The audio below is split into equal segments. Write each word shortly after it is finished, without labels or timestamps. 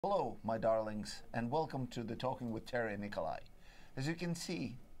Hello, my darlings, and welcome to the Talking with Terry Nikolai. As you can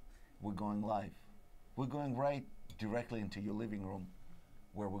see, we're going live. We're going right directly into your living room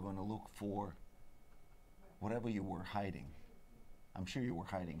where we're going to look for whatever you were hiding. I'm sure you were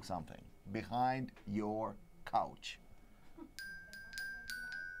hiding something behind your couch.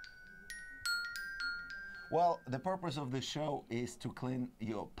 Well, the purpose of this show is to clean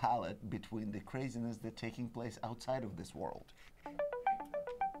your palate between the craziness that's taking place outside of this world.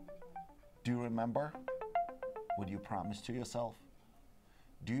 Do you remember what you promised to yourself?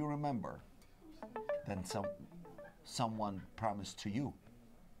 Do you remember that someone promised to you?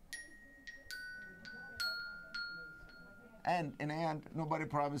 And in the end, nobody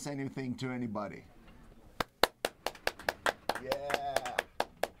promised anything to anybody. Yeah.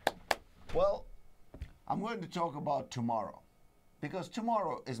 Well, I'm going to talk about tomorrow, because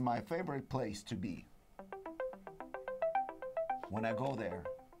tomorrow is my favorite place to be. When I go there,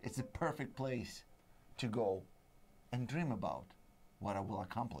 it's a perfect place to go and dream about what I will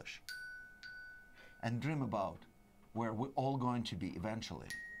accomplish and dream about where we're all going to be eventually.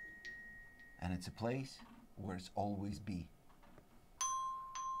 And it's a place where it's always be.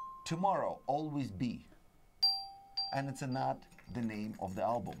 Tomorrow, always be. And it's not the name of the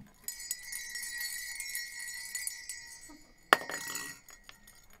album.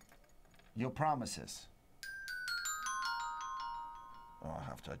 Your promises. Oh, I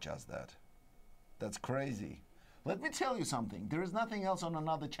have to adjust that. That's crazy. Let me tell you something. There is nothing else on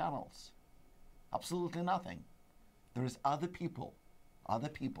another channels. Absolutely nothing. There is other people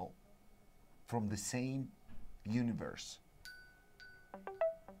from the same universe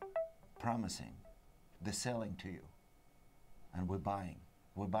promising, they're selling to you, and we're buying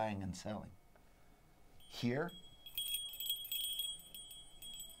and selling. Here,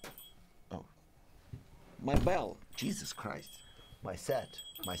 oh, my bell, Jesus Christ. My set,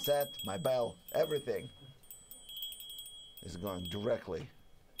 my bell, everything is going directly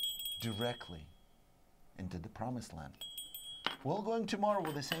into the promised land. We're all going tomorrow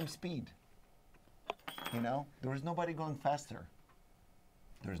with the same speed. You know, there is nobody going faster.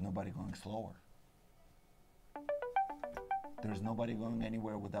 There is nobody going slower. There is nobody going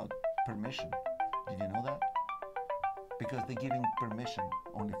anywhere without permission. Did you know that? Because they're giving permission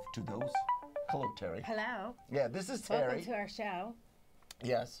only to those. Hello, Terry. Hello. Yeah, this is Terry. Welcome to our show.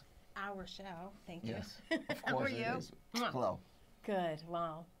 Yes. Our show. Thank you. Yes. Of How course are you? it is. Hello. Good.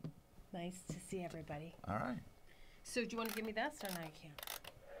 Wow. Nice to see everybody. All right. So do you want to give me this or no, you can't?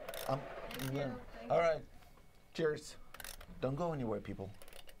 Thank you. yeah. Thank All you. right. Cheers. Don't go anywhere, people.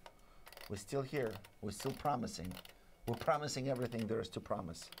 We're still here. We're still promising. We're promising everything there is to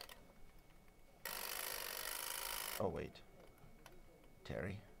promise. Oh, wait.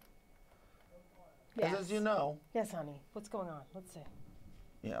 Terry. Yes. As you know. Yes, honey. What's going on? Let's see.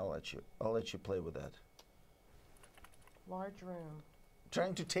 Yeah, I'll let you play with that. Large room.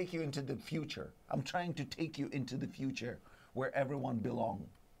 Trying to take you into the future. I'm trying to take you into the future where everyone belongs.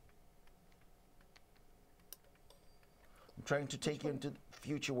 I'm trying to take you into the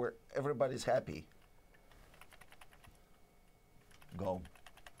future where everybody's happy. Go.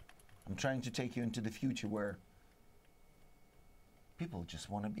 I'm trying to take you into the future where people just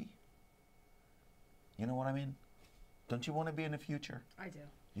want to be. You know what I mean? Don't you want to be in the future? I do.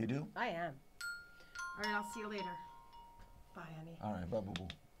 You do? I am. All right, I'll see you later. Bye, honey. All right, bye, boo, boo.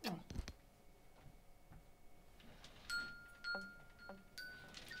 Oh.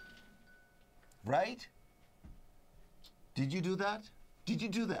 Right? Did you do that? Did you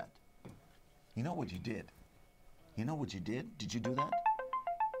do that? You know what you did? You know what you did? Did you do that?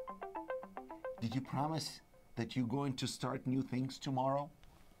 Did you promise that you're going to start new things tomorrow?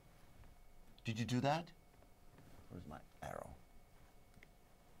 Did you do that? Where's my arrow?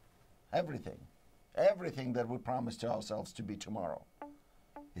 Everything that we promise to ourselves to be tomorrow,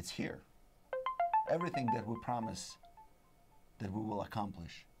 it's here. Everything that we promise that we will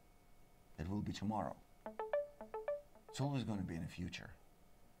accomplish, it will be tomorrow. It's always going to be in the future.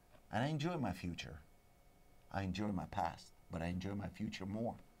 And I enjoy my future. I enjoy my past, but I enjoy my future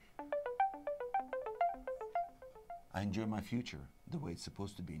more. I enjoy my future the way it's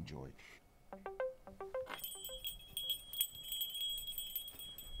supposed to be enjoyed.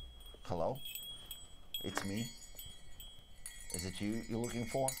 Hello? It's me? Is it you you're looking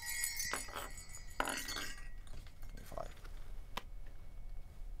for? 25.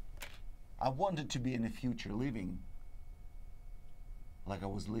 I wanted to be in the future living like I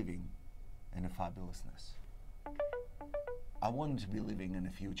was living in a fabulousness. I wanted to be living in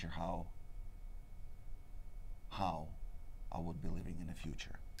the future how I would be living in the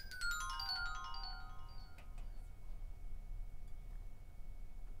future.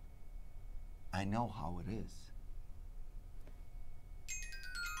 I know how it is.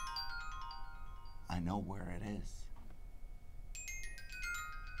 I know where it is.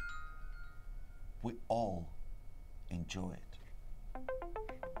 We all enjoy it.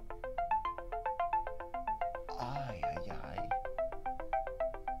 Ay, ay, ay.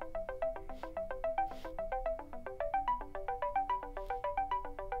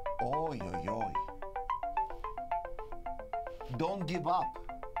 Oy, oy, oy. Don't give up.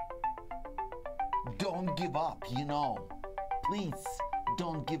 Don't give up, you know. Please,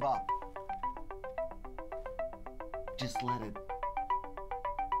 don't give up. Just let it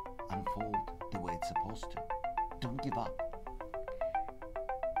unfold the way it's supposed to. Don't give up.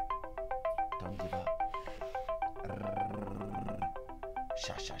 Don't give up.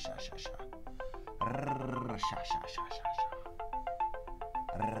 Sha, sha, sha, sha, sha. Sha, sha, sha, sha, sha.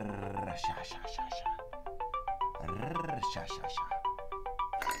 Sha, sha, sha, sha. Sha, sha, sha.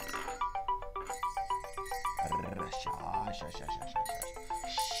 Sha, sha, sha, sha, sha.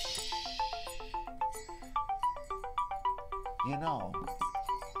 You know,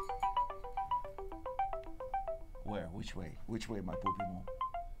 where? Which way? Which way, my poopy mo?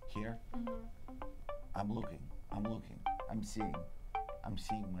 Here? Mm-hmm. I'm looking. I'm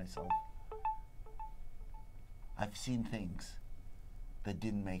seeing myself. I've seen things that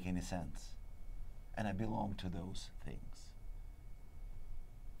didn't make any sense, and I belong to those things.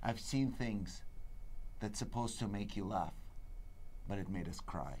 I've seen things that's supposed to make you laugh, but it made us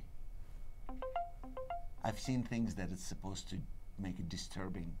cry. I've seen things that it's supposed to make a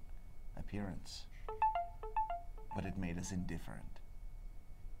disturbing appearance, but it made us indifferent.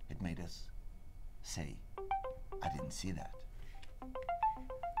 It made us say, I didn't see that.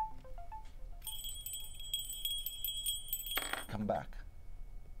 Come back.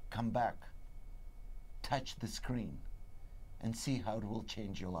 Come back. Touch the screen and see how it will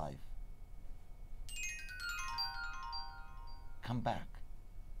change your life. Come back.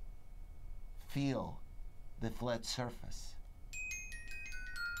 Feel the flat surface.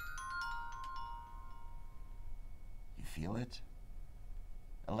 You feel it?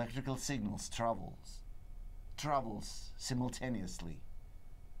 Electrical signals travels simultaneously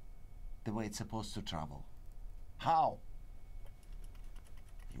the way it's supposed to travel. How?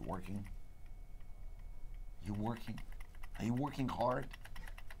 You working? You working? Are you working hard?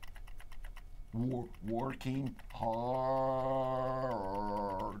 Working hard.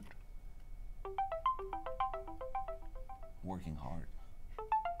 Working hard.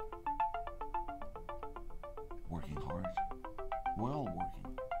 Working hard. We're all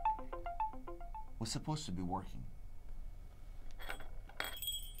working. We're supposed to be working.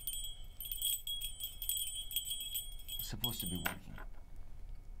 We're supposed to be working.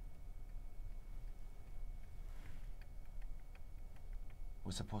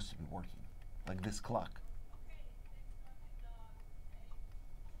 We're supposed to be working. Like this clock.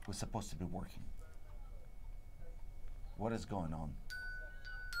 We're supposed to be working. What is going on?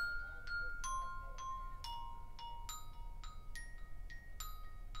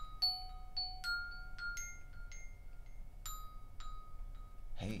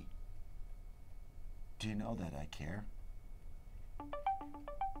 Hey, do you know that I care?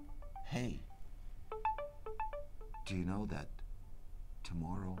 Hey, do you know that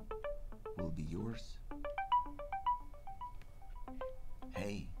tomorrow will be yours?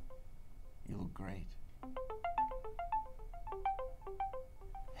 Hey, you look great.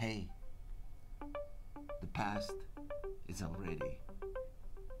 Hey, the past is already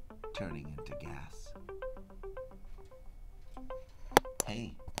turning into gas.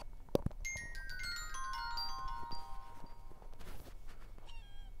 Hey,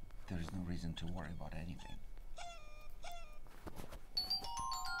 there is no reason to worry about anything.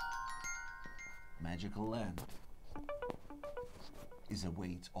 Magical land is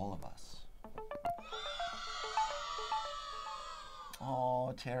awaits all of us.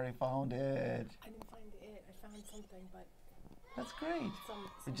 Oh, Terry found it. I didn't find it. I found something, but That's great.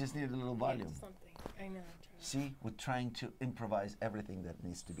 We just need a little yeah, volume. something. I know. See, we're trying to improvise everything that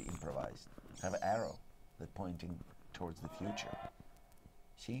needs to be improvised. I have an arrow that's pointing towards the future.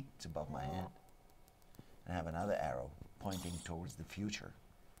 See, it's above my head. And I have another arrow pointing towards the future.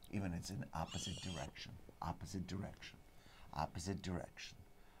 Even it's in opposite direction, opposite direction, opposite direction,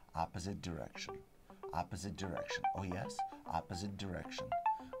 opposite direction, opposite direction. Oh yes, opposite direction.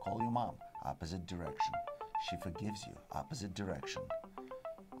 Call your mom, opposite direction. She forgives you, opposite direction,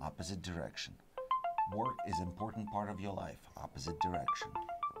 opposite direction. Work is an important part of your life, opposite direction.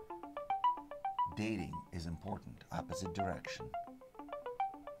 Dating is important, opposite direction.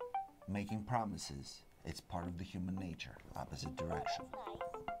 Making promises, it's part of the human nature, opposite direction.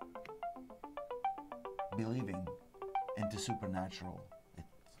 believing into supernatural, it's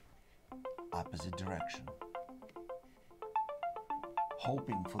opposite direction.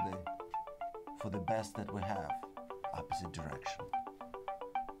 Hoping for the best that we have, opposite direction.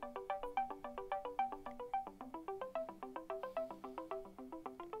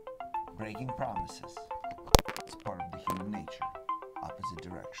 Breaking promises, it's part of the human nature, opposite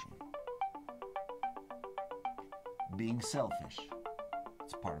direction. Being selfish,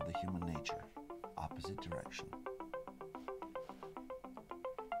 it's part of the human nature, opposite direction.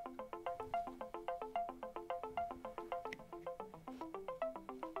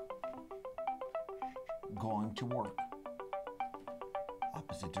 Going to work,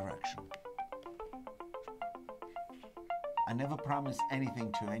 opposite direction. I never promise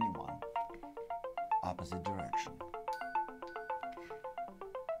anything to anyone, opposite direction.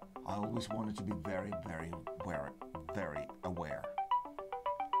 I always wanted to be very, very aware,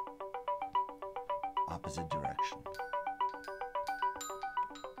 opposite direction.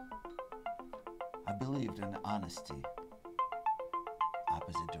 I believed in honesty,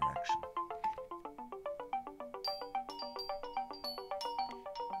 opposite direction.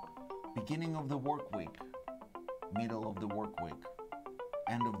 Beginning of the work week, middle of the work week,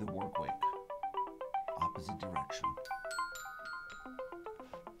 end of the work week, opposite direction.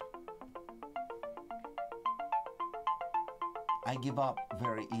 I give up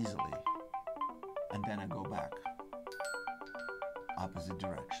very easily, and then I go back, opposite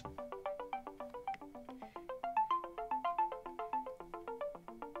direction.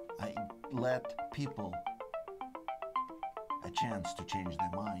 I let people a chance to change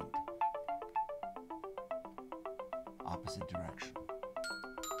their mind, opposite direction.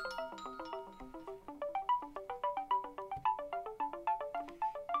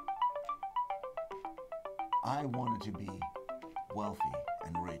 I wanted to be wealthy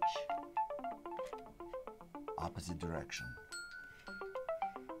and rich, opposite direction.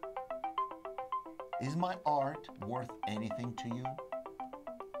 Is my art worth anything to you?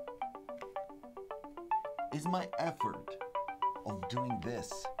 Is my effort of doing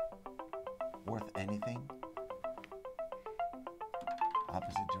this worth anything?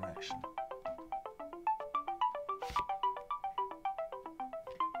 Opposite direction.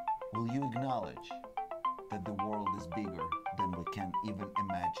 Will you acknowledge that the world is bigger than we can even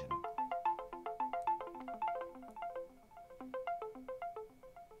imagine?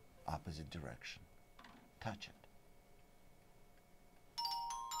 Opposite direction. Touch it.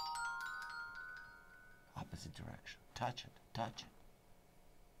 Opposite direction. Touch it. Touch it.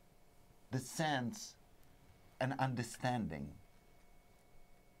 The sense and understanding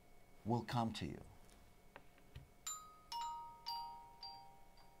will come to you.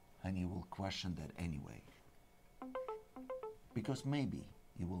 And you will question that anyway. Because maybe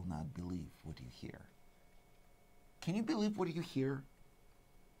you will not believe what you hear. Can you believe what you hear?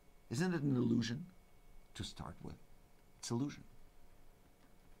 Isn't it an illusion to start with? It's illusion.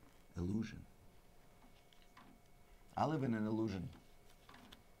 Illusion. I live in an illusion.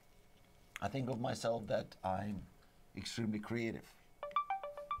 I think of myself that I'm extremely creative.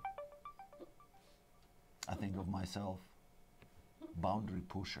 I think of myself boundary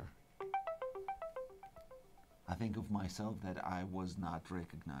pusher. I think of myself that I was not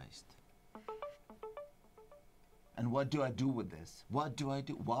recognized. And what do I do with this? What do I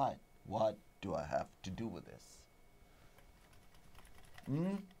do? What do I have to do with this?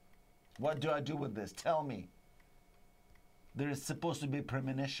 What do I do with this? Tell me. There is supposed to be a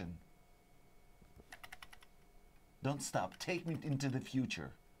premonition. Don't stop. Take me into the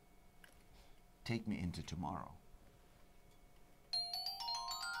future. Take me into tomorrow.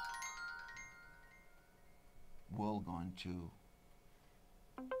 We're going to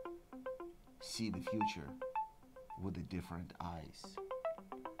see the future with the different eyes.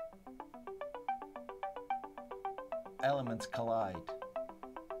 Elements collide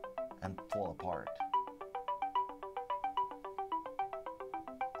and fall apart.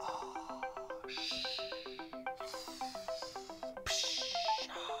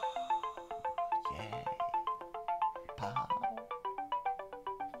 Yeah. Pow.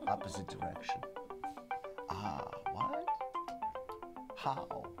 Opposite direction. What? How?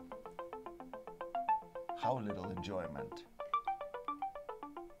 How little enjoyment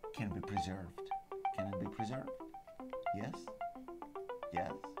can be preserved? Can it be preserved? Yes?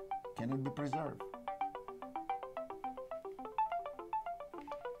 Yes? Can it be preserved?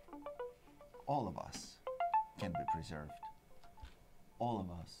 All of us can be preserved. All of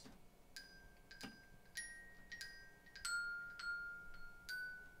us.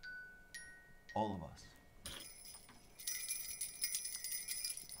 All of us.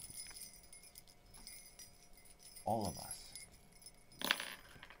 all of us.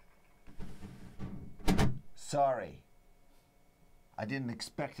 Sorry. I didn't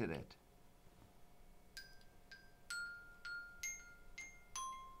expect it.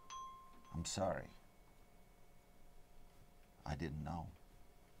 I'm sorry. I didn't know.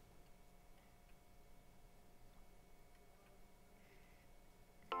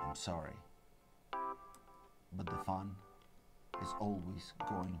 I'm sorry. But the fun is always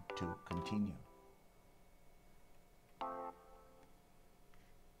going to continue.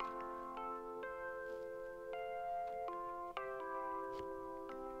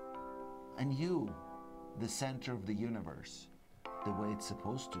 And you, the center of the universe, the way it's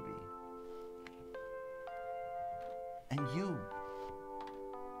supposed to be. And you,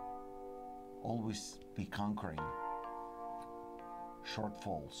 always be conquering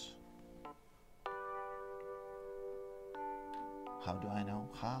shortfalls. How do I know?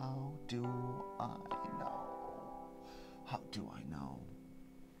 How do I know? How do I know?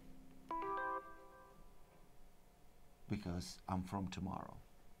 Because I'm from tomorrow.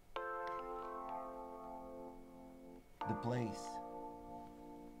 The place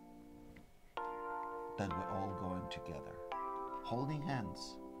that we're all going together, holding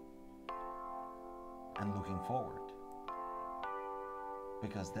hands and looking forward,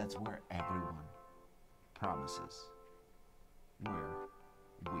 because that's where everyone promises where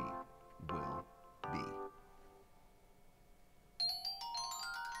we will be.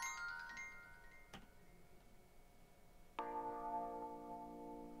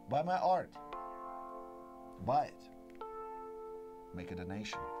 Buy my art. Buy it. Make a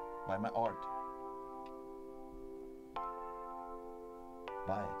donation. Buy my art.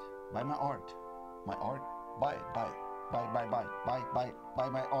 Buy it. Buy my art. My art. Buy it. Buy it. Buy my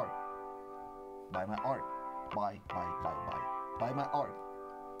art. Buy my art. Buy. Buy my art.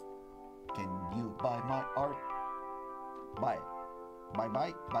 Can you buy my art? Buy it.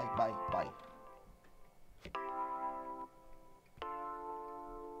 Buy.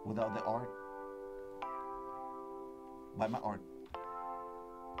 Without the art, buy my art.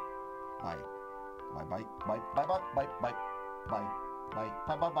 Buy.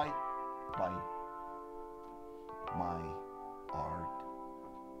 My art.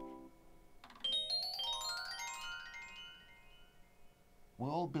 We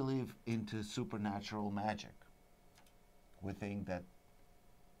all believe into supernatural magic. We think that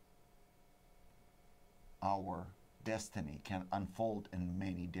our destiny can unfold in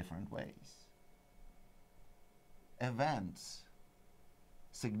many different ways. Events,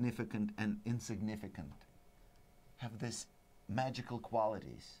 significant and insignificant, have these magical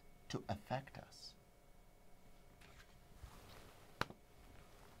qualities to affect us.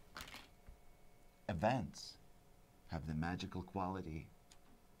 Events have the magical quality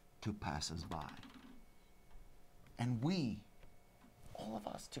to pass us by. And we, all of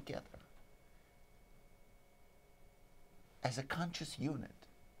us together, as a conscious unit,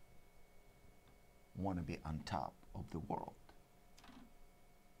 want to be on top of the world.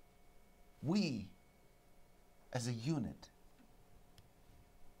 We, as a unit,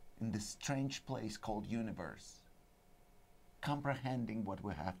 in this strange place called universe, comprehending what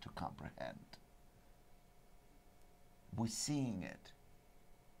we have to comprehend, we're seeing it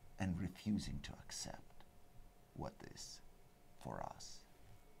and refusing to accept what is for us.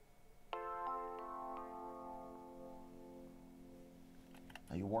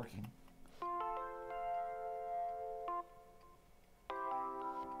 Are you working?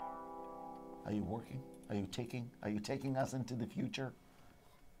 Are you working? Are you taking us into the future?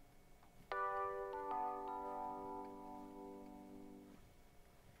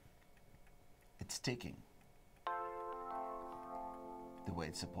 It's ticking the way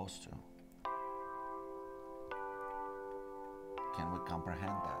it's supposed to. Can we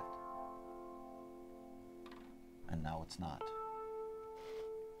comprehend that? And now it's not.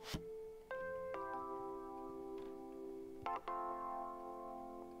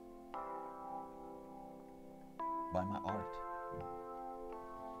 Buy my art.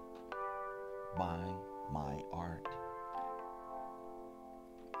 Buy my art.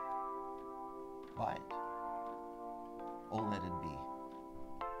 Buy it. Or let it be.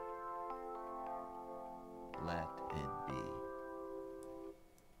 Let it be.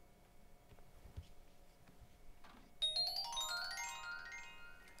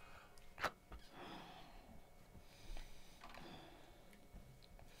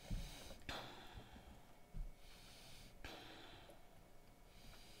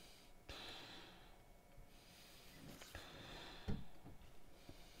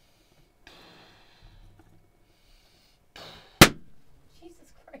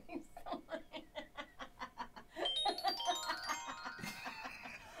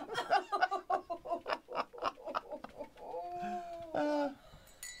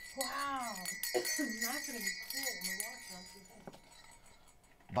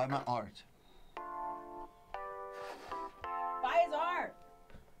 Buy my art. Buy his art.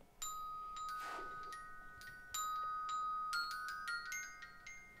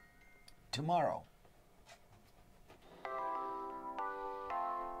 Tomorrow.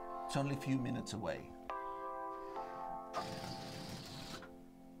 It's only a few minutes away.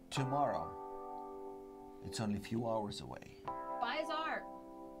 Tomorrow. It's only a few hours away. Buy his art.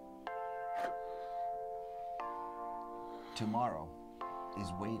 Tomorrow is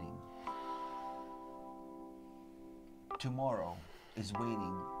waiting. Tomorrow is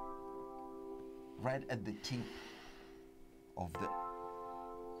waiting right at the tip of the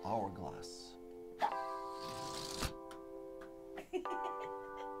hourglass.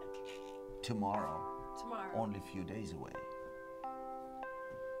 Tomorrow, only a few days away.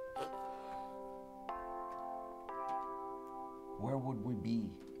 Where would we be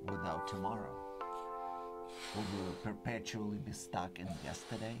without tomorrow? Would we perpetually be stuck in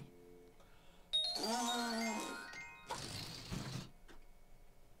yesterday?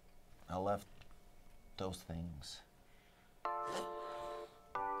 I left those things.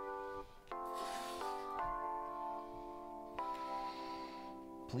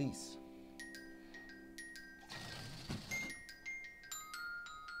 Please.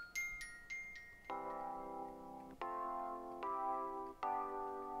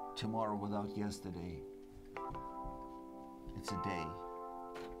 Tomorrow without yesterday. It's a day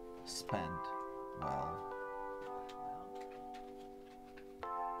spent, well,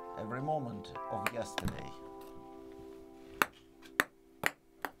 every moment of yesterday.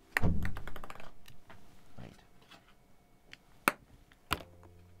 Wait.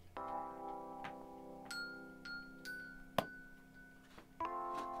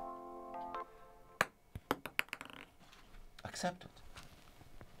 Accept it.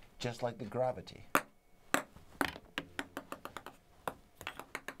 Just like the gravity.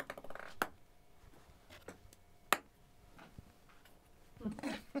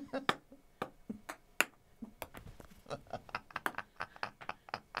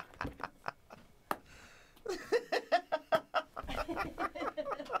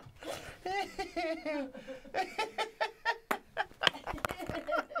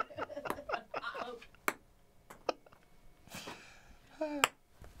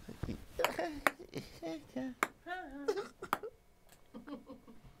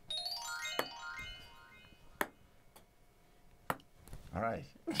 All right.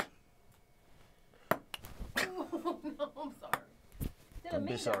 Oh, no, I'm sorry. Don't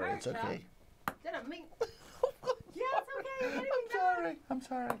be sorry. It's okay. Didn't mean. Yeah, it's okay. I'm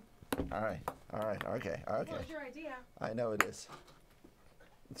sorry. All right. Okay. Well, it's your idea. I know it is.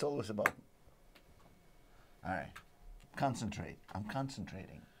 It's always about. All right. Concentrate. I'm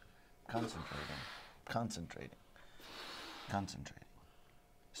concentrating. Concentrating.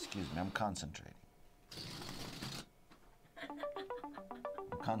 Excuse me. I'm concentrating.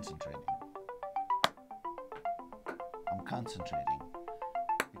 I'm concentrating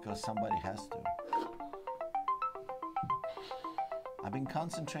because somebody has to. I've been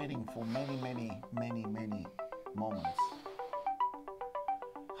concentrating for many moments.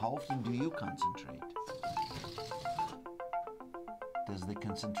 How often do you concentrate? Does the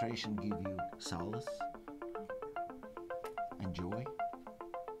concentration give you solace and joy?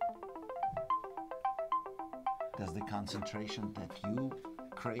 Does the concentration that you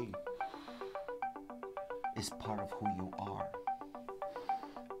crave is part of who you are?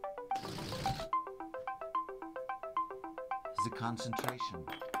 Is the concentration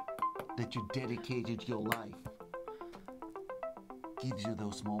that you dedicated your life gives you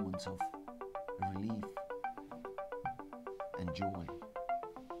those moments of relief and joy?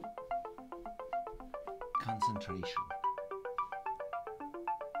 Concentration.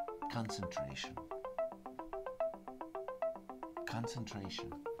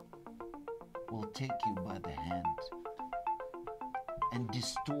 Concentration will take you by the hand and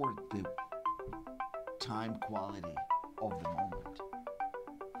distort the time quality of the moment.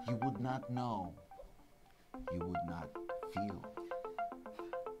 You would not know, you would not feel.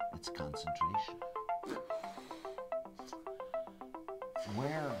 It's concentration.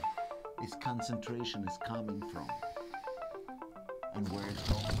 Where is concentration is coming from and where it's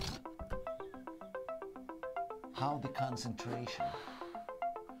going? How the concentration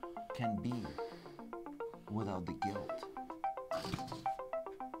can be without the guilt.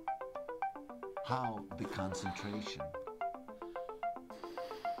 How the concentration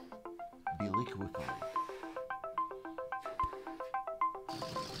be liquefied.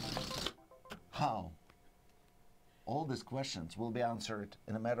 How? All these questions will be answered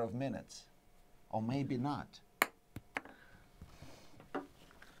in a matter of minutes, or maybe not.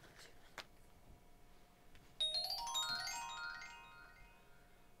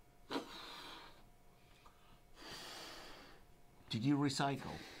 Did you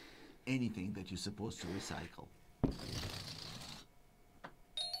recycle anything that you're supposed to recycle?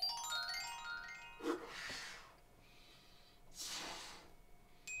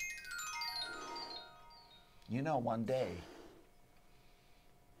 You know, one day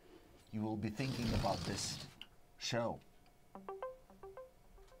you will be thinking about this show.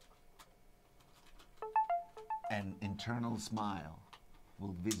 An internal smile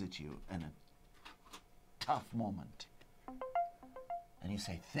will visit you in a tough moment. And you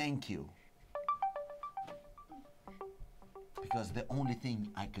say, thank you. Because the only thing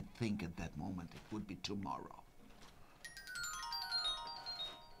I could think at that moment, it would be tomorrow.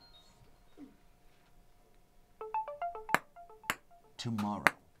 Tomorrow.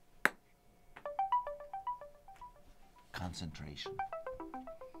 Concentration.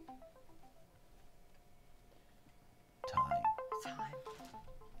 Time.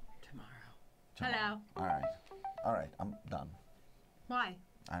 Tomorrow. Hello. All right. All right, I'm done. Why?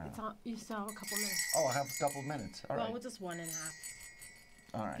 I don't know. You still have a couple minutes. Oh, I have a couple minutes. All right. Well, just 1.5.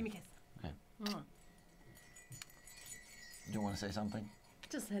 All right. Give me a kiss. Okay. Mwah. Do you want to say something?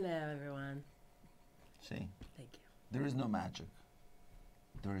 Just hello, everyone. See? Thank you. There is no magic.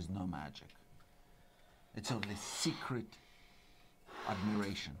 There is no magic. It's only secret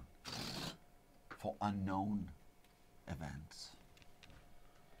admiration for unknown events.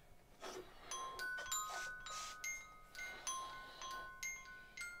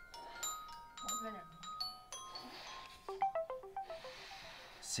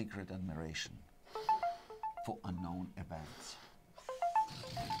 Secret admiration for unknown events.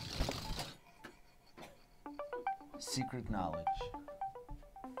 Secret knowledge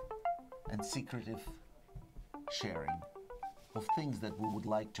and secretive sharing of things that we would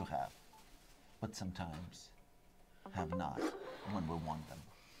like to have, but sometimes have not when we want them.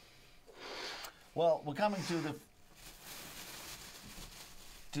 Well, we're coming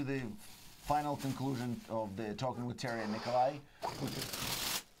to the final conclusion of the Talking with Terry and Nikolai.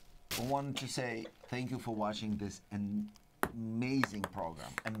 We want to say thank you for watching this amazing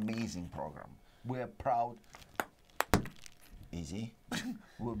program. Amazing program. We're proud. Easy.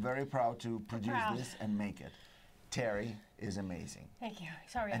 We're very proud to produce this and make it. Terry is amazing. Thank you.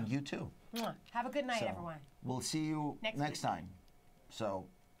 Sorry. And you too. Mwah. Have a good night, So, everyone. We'll see you Next next week. time. So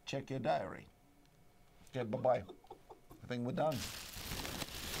check your diary. Okay, bye-bye. I think we're done.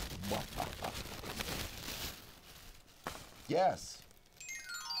 Yes.